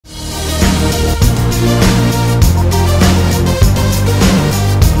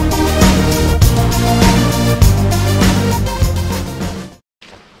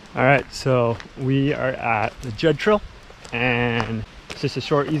So we are at the Judd Trail, and it's just a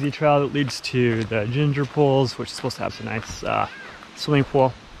short, easy trail that leads to the Ginger Pools, which is supposed to have a nice swimming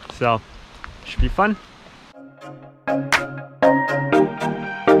pool. So it should be fun.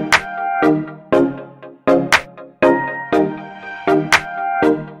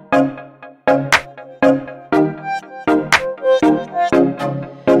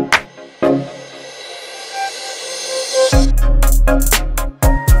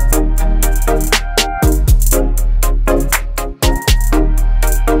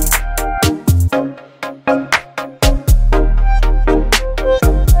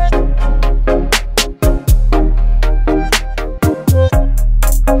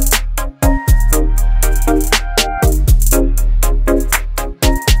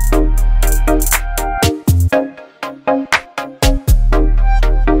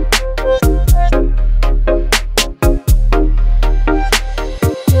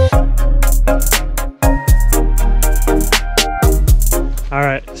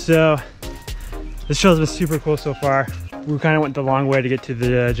 So this trail's been super cool so far. We kind of went the long way to get to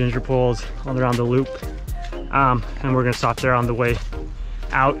the Ginger Pools all around the loop, and we're gonna stop there on the way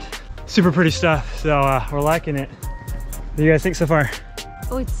out. Super pretty stuff, so we're liking it. What do you guys think so far?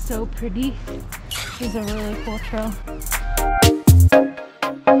 Oh, it's so pretty. It's a really cool trail.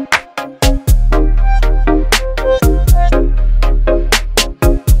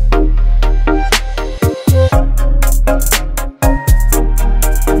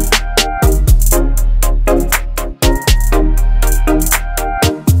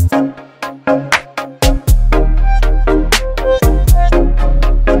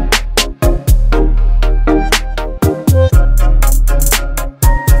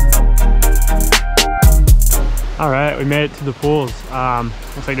 Alright, we made it to the pools.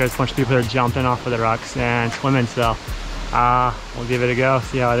 Looks like there's a bunch of people that are jumping off of the rocks and swimming, so we'll give it a go,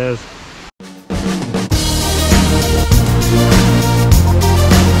 see how it is.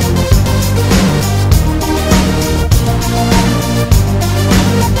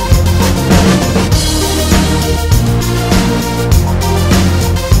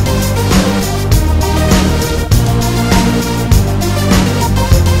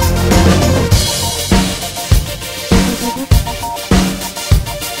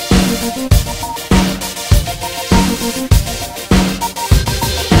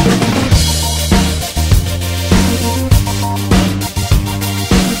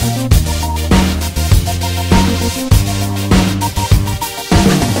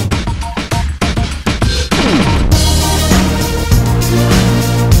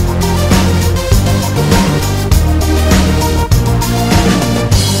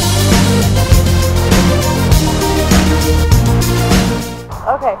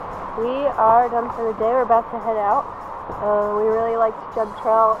 Okay, we are done for the day. We're about to head out. We really liked Judd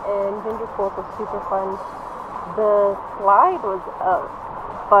Trail, and Ginger Pool was super fun. The slide was a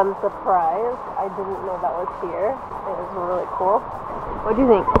fun surprise. I didn't know that was here. It was really cool. What do you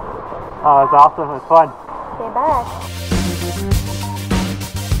think? Oh, it's awesome. It was fun. Okay, bye.